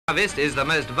Harvest is the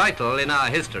most vital in our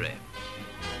history.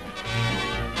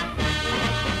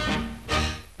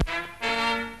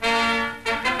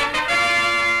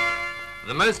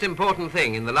 The most important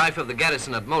thing in the life of the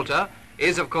garrison at Malta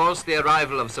is, of course, the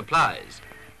arrival of supplies.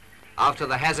 After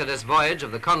the hazardous voyage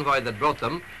of the convoy that brought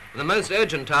them, the most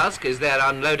urgent task is their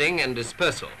unloading and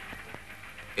dispersal.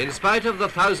 In spite of the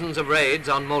thousands of raids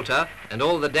on Malta and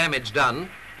all the damage done,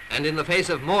 and in the face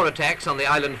of more attacks on the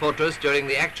island fortress during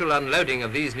the actual unloading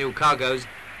of these new cargoes,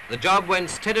 the job went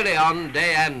steadily on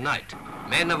day and night,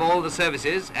 men of all the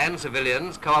services and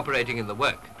civilians cooperating in the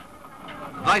work.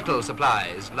 Vital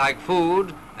supplies like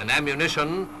food and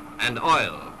ammunition and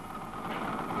oil.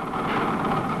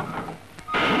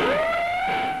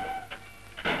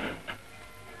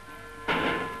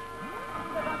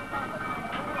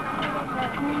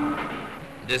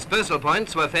 Dispersal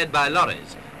points were fed by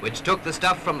lorries, which took the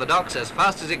stuff from the docks as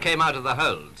fast as it came out of the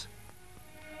holds.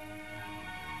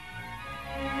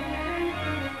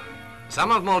 Some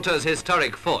of Malta's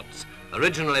historic forts,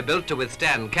 originally built to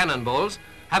withstand cannonballs,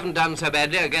 haven't done so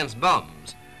badly against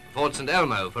bombs. Fort St.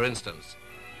 Elmo, for instance.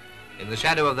 In the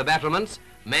shadow of the battlements,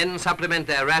 men supplement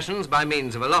their rations by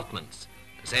means of allotments,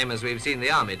 the same as we've seen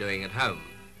the army doing at home.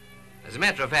 As a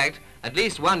matter of fact, at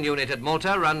least one unit at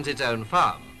Malta runs its own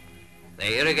farm.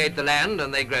 They irrigate the land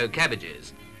and they grow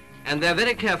cabbages. And they're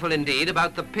very careful indeed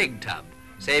about the pig tub,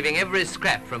 saving every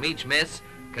scrap from each mess,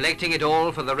 collecting it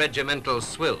all for the regimental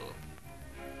swill.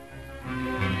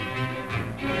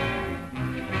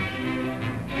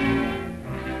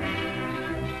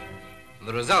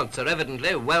 The results are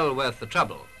evidently well worth the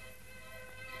trouble.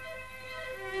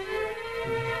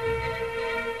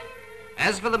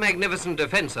 As for the magnificent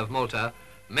defence of Malta,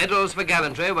 medals for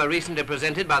gallantry were recently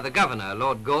presented by the Governor,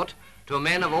 Lord Gort, to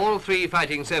men of all three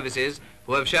fighting services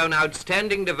who have shown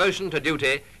outstanding devotion to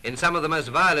duty in some of the most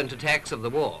violent attacks of the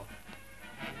war.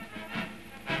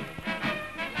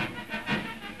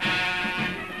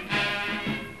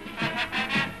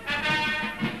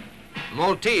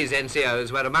 Maltese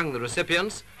NCOs were among the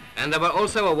recipients, and there were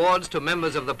also awards to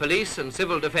members of the police and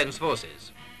civil defence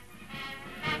forces.